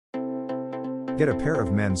Get a pair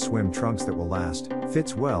of men's swim trunks that will last,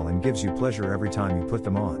 fits well and gives you pleasure every time you put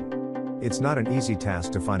them on. It's not an easy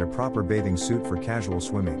task to find a proper bathing suit for casual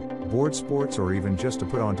swimming, board sports or even just to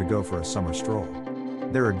put on to go for a summer stroll.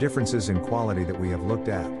 There are differences in quality that we have looked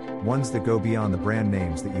at, ones that go beyond the brand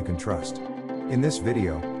names that you can trust. In this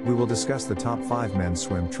video, we will discuss the top 5 men's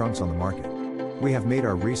swim trunks on the market. We have made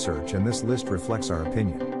our research and this list reflects our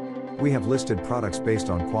opinion. We have listed products based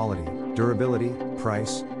on quality, durability,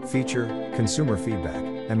 price, feature, consumer feedback,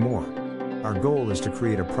 and more. Our goal is to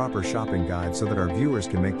create a proper shopping guide so that our viewers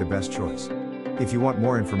can make the best choice. If you want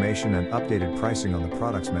more information and updated pricing on the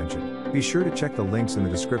products mentioned, be sure to check the links in the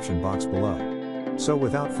description box below. So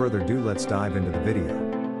without further ado, let's dive into the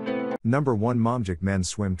video. Number 1, Momjik Men's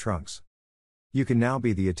Swim Trunks. You can now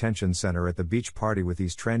be the attention center at the beach party with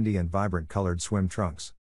these trendy and vibrant colored swim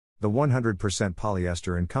trunks. The 100%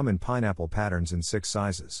 polyester and come in pineapple patterns in 6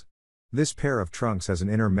 sizes. This pair of trunks has an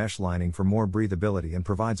inner mesh lining for more breathability and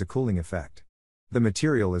provides a cooling effect. The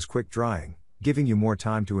material is quick drying, giving you more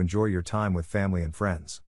time to enjoy your time with family and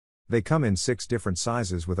friends. They come in 6 different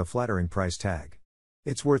sizes with a flattering price tag.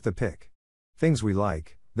 It's worth the pick. Things we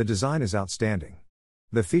like: the design is outstanding.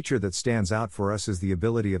 The feature that stands out for us is the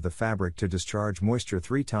ability of the fabric to discharge moisture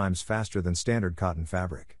 3 times faster than standard cotton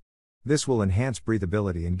fabric. This will enhance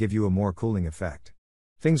breathability and give you a more cooling effect.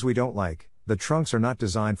 Things we don't like: the trunks are not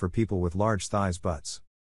designed for people with large thighs butts.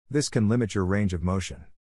 This can limit your range of motion.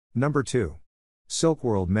 Number 2.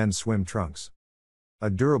 Silkworld Men's Swim Trunks. A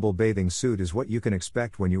durable bathing suit is what you can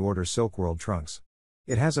expect when you order Silkworld trunks.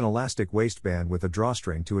 It has an elastic waistband with a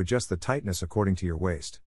drawstring to adjust the tightness according to your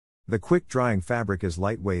waist. The quick-drying fabric is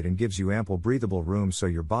lightweight and gives you ample breathable room so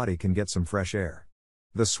your body can get some fresh air.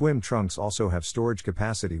 The swim trunks also have storage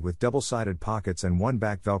capacity with double-sided pockets and 1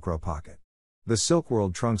 back Velcro pocket. The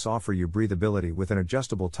Silkworld trunks offer you breathability with an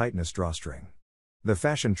adjustable tightness drawstring. The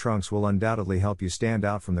fashion trunks will undoubtedly help you stand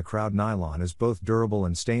out from the crowd. Nylon is both durable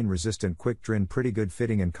and stain-resistant. Quick dry, pretty good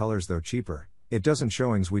fitting in colors though cheaper. It doesn't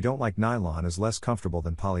showings. We don't like nylon is less comfortable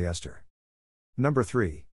than polyester. Number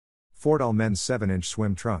 3. Fordal Men's 7-inch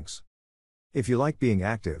Swim Trunks. If you like being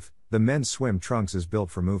active, the men's swim trunks is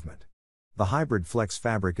built for movement. The hybrid flex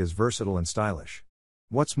fabric is versatile and stylish.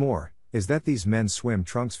 What's more, is that these men's swim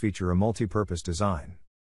trunks feature a multi-purpose design.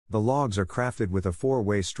 The logs are crafted with a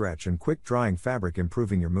 4-way stretch and quick-drying fabric,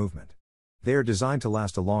 improving your movement. They are designed to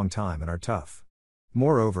last a long time and are tough.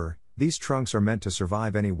 Moreover, these trunks are meant to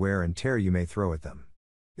survive any wear and tear you may throw at them.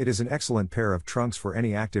 It is an excellent pair of trunks for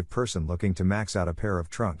any active person looking to max out a pair of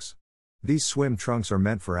trunks. These swim trunks are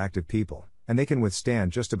meant for active people, and they can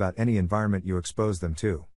withstand just about any environment you expose them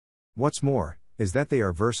to. What's more, is that they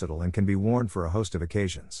are versatile and can be worn for a host of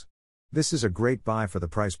occasions. This is a great buy for the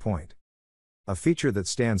price point. A feature that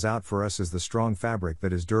stands out for us is the strong fabric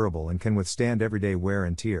that is durable and can withstand everyday wear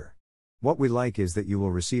and tear. What we like is that you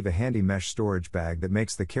will receive a handy mesh storage bag that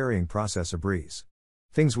makes the carrying process a breeze.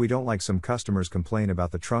 Things we don't like: some customers complain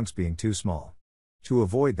about the trunks being too small. To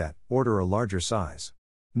avoid that, order a larger size.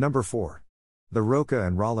 Number 4. The Roka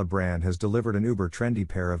and Rala brand has delivered an uber trendy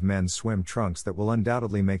pair of men's swim trunks that will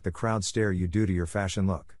undoubtedly make the crowd stare you due to your fashion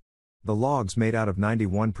look. The logs made out of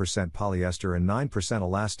 91% polyester and 9%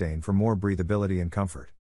 elastane for more breathability and comfort.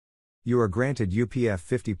 You are granted UPF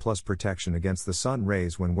 50+ protection against the sun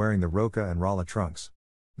rays when wearing the Roka and Rala trunks.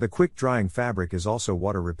 The quick-drying fabric is also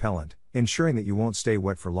water repellent, ensuring that you won't stay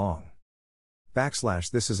wet for long.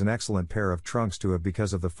 This is an excellent pair of trunks to have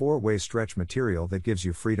because of the 4-way stretch material that gives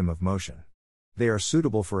you freedom of motion. They are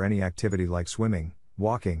suitable for any activity like swimming,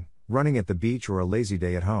 walking, running at the beach or a lazy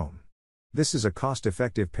day at home. This is a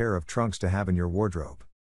cost-effective pair of trunks to have in your wardrobe.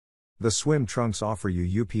 The swim trunks offer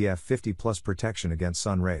you UPF 50+ protection against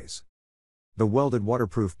sun rays. The welded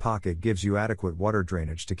waterproof pocket gives you adequate water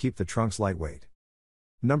drainage to keep the trunks lightweight.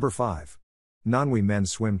 Number 5. Nanwi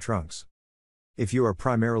Men's Swim Trunks. If you are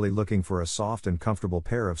primarily looking for a soft and comfortable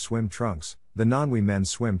pair of swim trunks, the Nanwi Men's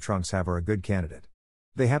Swim Trunks are a good candidate.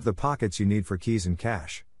 They have the pockets you need for keys and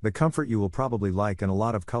cash, the comfort you will probably like, and a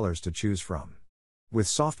lot of colors to choose from. With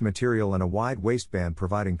soft material and a wide waistband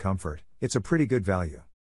providing comfort, it's a pretty good value.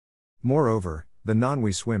 Moreover, the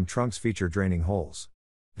Nanwi swim trunks feature draining holes.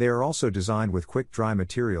 They are also designed with quick-dry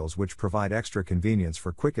materials which provide extra convenience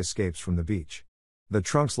for quick escapes from the beach. The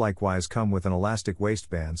trunks likewise come with an elastic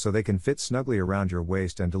waistband so they can fit snugly around your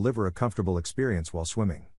waist and deliver a comfortable experience while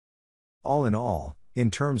swimming. All in all, in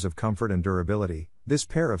terms of comfort and durability, this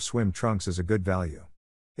pair of swim trunks is a good value.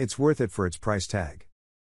 It's worth it for its price tag.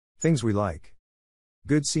 Things we like: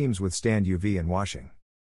 good seams withstand UV and washing.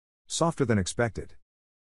 Softer than expected.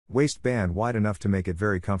 Waistband wide enough to make it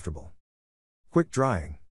very comfortable. Quick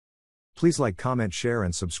drying. Please like, comment, share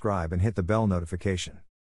and subscribe and hit the bell notification.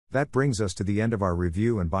 That brings us to the end of our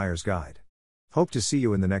review and buyer's guide. Hope to see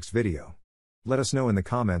you in the next video. Let us know in the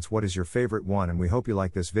comments what is your favorite one, and we hope you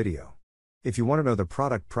like this video. If you want to know the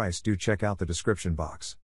product price, do check out the description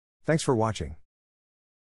box. Thanks for watching.